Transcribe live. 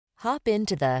Hop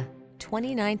into the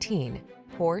 2019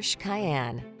 Porsche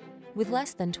Cayenne. With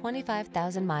less than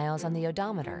 25,000 miles on the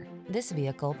odometer, this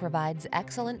vehicle provides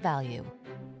excellent value.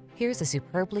 Here's a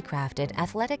superbly crafted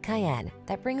athletic Cayenne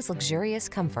that brings luxurious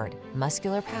comfort,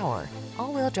 muscular power,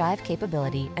 all-wheel drive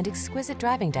capability, and exquisite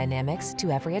driving dynamics to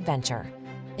every adventure.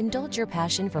 Indulge your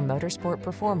passion for motorsport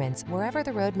performance wherever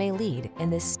the road may lead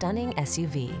in this stunning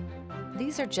SUV.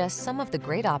 These are just some of the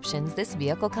great options this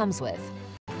vehicle comes with: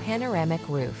 panoramic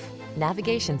roof,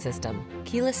 navigation system,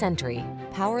 keyless entry,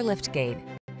 power liftgate,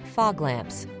 fog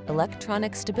lamps,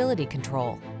 electronic stability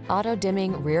control,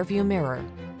 auto-dimming rear-view mirror,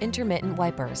 intermittent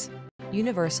wipers,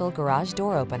 universal garage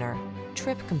door opener,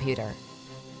 trip computer.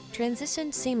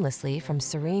 Transition seamlessly from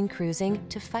serene cruising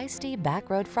to feisty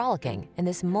backroad frolicking in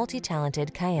this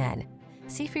multi-talented Cayenne.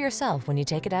 See for yourself when you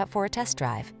take it out for a test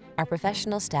drive. Our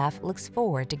professional staff looks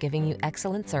forward to giving you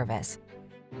excellent service.